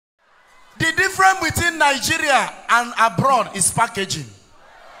The difference between Nigeria and abroad is packaging.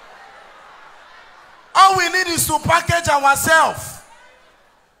 All we need is to package ourselves.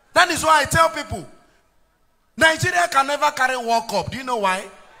 That is why I tell people, Nigeria can never carry World Cup. Do you know why?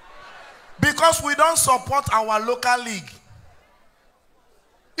 Because we don't support our local league.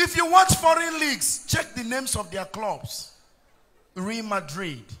 If you watch foreign leagues, check the names of their clubs. Real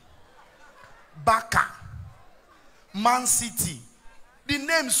Madrid, Barca, Man City. The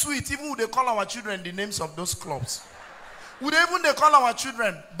name sweet, even when they call our children the names of those clubs. Would even they call our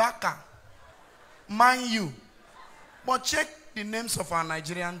children Barca, Man U. But check the names of our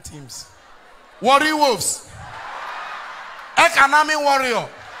Nigerian teams. Warri Wolves, Economic Warrior,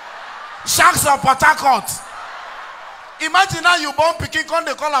 Sharks of Port Harcourt. Imagine now you born Peking, come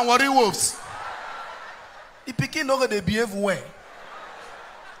they call them Warri Wolves. The Peking know they behave well.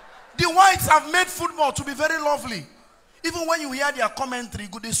 The whites have made football to be very lovely. Even when you hear their commentary,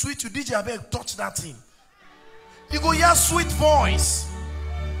 go they sweet you DJ Abeg touch that thing. You go hear sweet voice.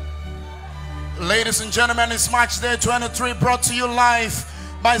 Ladies and gentlemen, it's match day 23 brought to you live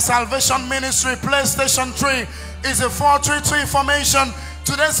by Salvation Ministry. PlayStation 3 is a 4-3-3 formation.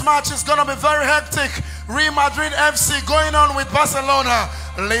 Today's match is going to be very hectic. Real Madrid FC going on with Barcelona.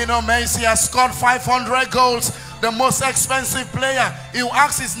 Lionel Messi has scored 500 goals. The most expensive player. He will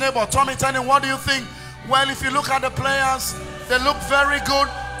ask his neighbor, Tommy, tell him, what do you think? Well, if you look at the players, they look very good.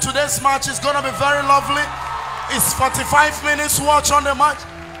 Today's match is going to be very lovely. It's 45 minutes watch on the match.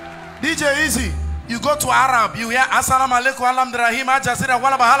 DJ Easy, you go to Arab, you hear Assalamu alaikum alhamdurrahim ajazira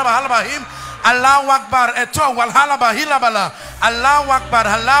walaba halaba halabahim Allahu Akbar eto wal halaba hilabala Allahu Akbar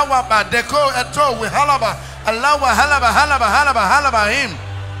Allahu Akbar deko eto we halaba Allahu halaba halaba halabahim.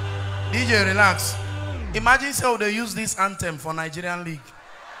 DJ, relax. Imagine how they use this anthem for Nigerian League.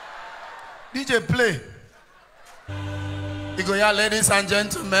 DJ, play. You go, yeah, ladies and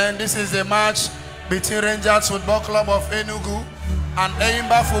gentlemen, this is the match between Rangers Football Club of Enugu and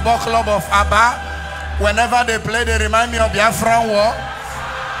Eimba Football Club of Aba. Whenever they play, they remind me of Biafran War.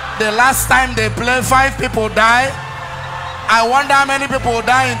 The last time they played, 5 people died. I wonder how many people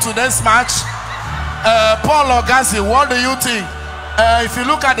die in today's match. Paul Ogazi, what do you think? If you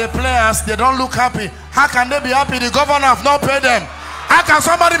look at the players, they don't look happy. How can they be happy? The governor have not paid them. How can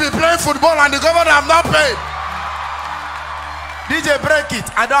somebody be playing football and the governor have not paid? DJ, break it.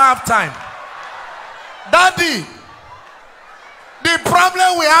 I don't have time. Daddy, the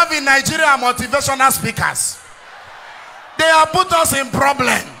problem we have in Nigeria are motivational speakers. They have put us in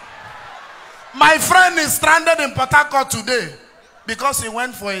problem. My friend is stranded in Port Harcourt today because he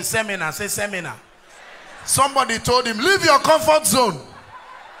went for a seminar. Say seminar. Somebody told him, leave your comfort zone.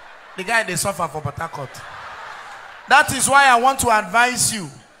 The guy, they suffer for Port Harcourt. That is why I want to advise you.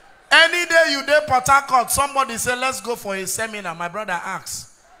 Any day you dey Port Harcourt, somebody say, let's go for a seminar. My brother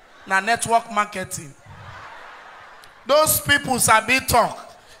asks. Now network marketing. Those people sabi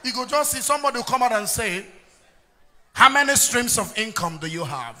talk. You go just see somebody who come out and say, how many streams of income do you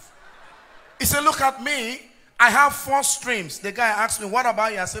have? He said, look at me. I have 4 streams. The guy asked me, what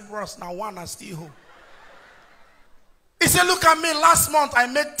about you? I said, bros, now 1 I still home. He said, look at me. Last month I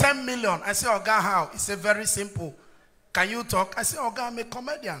made 10 million. I said, Oga, how? He said, very simple. Can you talk? I said, Oga, I'm a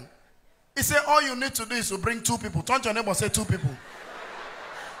comedian. He said, all you need to do is to bring 2 people. Turn to your neighbor, say 2 people.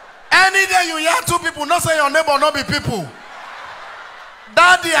 Any day you hear 2 people, not say your neighbor, not be people.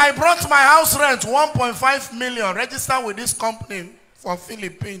 Daddy, I brought my house rent, 1.5 million. Register with this company for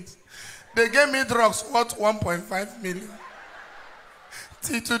Philippines. They gave me drugs worth 1.5 million.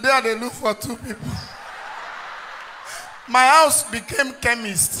 Till today, they look for 2 people. My house became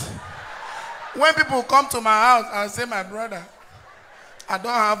chemist. When people come to my house, I say, my brother, I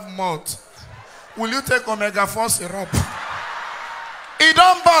don't have mouth. Will you take omega-4 syrup? He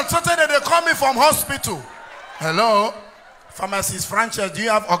don't burn. Saturday they call me from hospital. Hello? Pharmacist franchise, do you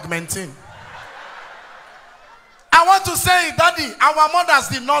have Augmentin? I want to say, Daddy, our mothers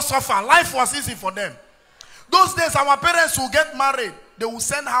did not suffer. Life was easy for them. Those days, our parents will get married. They will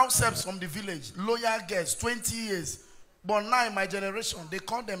send house helps from the village. Loyal girls, 20 years. But now in my generation, they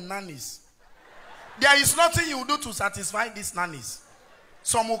call them nannies. There is nothing you do to satisfy these nannies.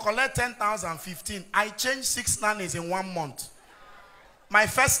 Some will collect 10,000, 15. I changed 6 nannies in 1 month. My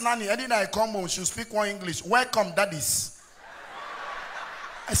first nanny, anytime I come home, she'll speak 1 English. Welcome, daddies.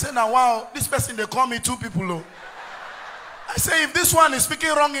 I said, now, wow, this person, they call me 2 people. Oh. I say, if this one is speaking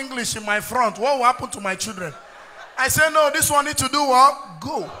wrong English in my front, what will happen to my children? I say, no, this one need to do what?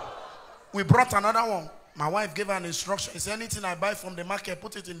 Go. We brought another one. My wife gave her an instruction. He said, anything I buy from the market,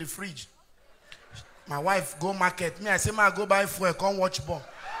 put it in the fridge. My wife go market. Me, I say, I go buy fuel, come watch ball.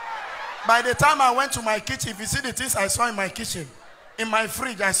 By the time I went to my kitchen, if you see the things I saw in my kitchen, In my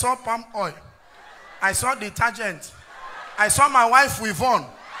fridge, I saw palm oil. I saw detergent. I saw my wife with on.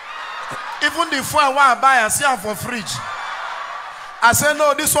 Even the food I buy, I see her for fridge. I said,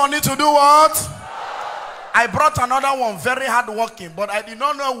 no, this one need to do what? I brought another one, very hard working, but I did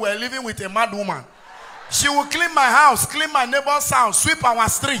not know we were living with a mad woman. She will clean my house, clean my neighbor's house, sweep our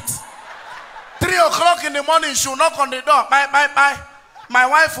street. 3 o'clock in the morning, she will knock on the door. My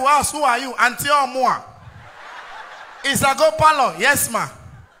wife will ask, who are you? Auntie or Moa? Is I go parlor? Yes, ma.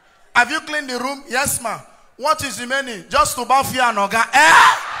 Have you cleaned the room? Yes, ma. What is remaining? Just to bath you and Oga.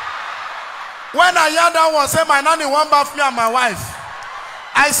 When I hear that one, say my nanny won't bath me and my wife.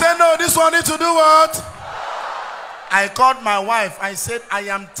 I said, no, this one need to do what? I called my wife. I said, I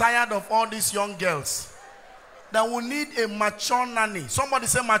am tired of all these young girls that will need a mature nanny. Somebody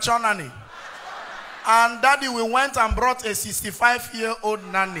say mature nanny. And daddy, we went and brought a 65-year-old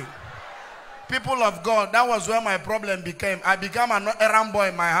nanny. People of God, that was where my problem became. I became an errand boy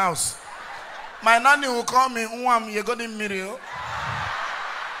in my house. My nanny will call me, you got in Mirio.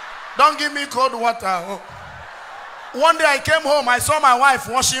 Don't give me cold water. One day I came home, I saw my wife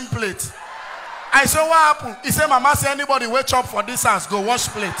washing plate. I said, what happened? He said, Mama, say anybody wake up for this house, go wash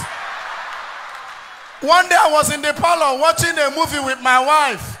plate. One day I was in the parlor watching a movie with my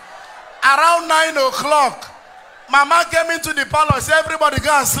wife. Around 9 o'clock, Mama came into the parlor and said, everybody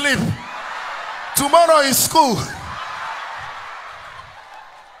go and sleep. Tomorrow is school.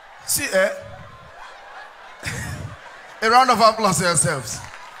 See, a round of applause to yourselves.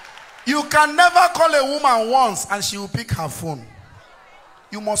 You can never call a woman once and she will pick her phone.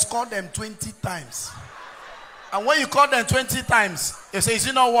 You must call them 20 times. And when you call them 20 times, they say, is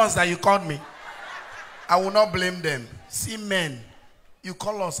it not once that you called me? I will not blame them. See, men, you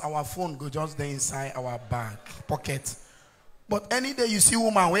call us, our phone go just there inside our bag, pocket. But any day you see a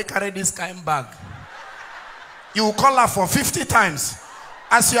woman, we carry this kind of bag. You will call her for 50 times.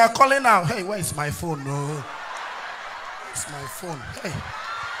 As you are calling her, hey, where is my phone? No. Where's my phone? Hey.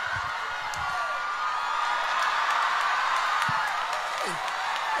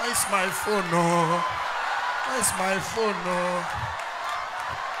 Where's my phone? No. Where's my phone? No.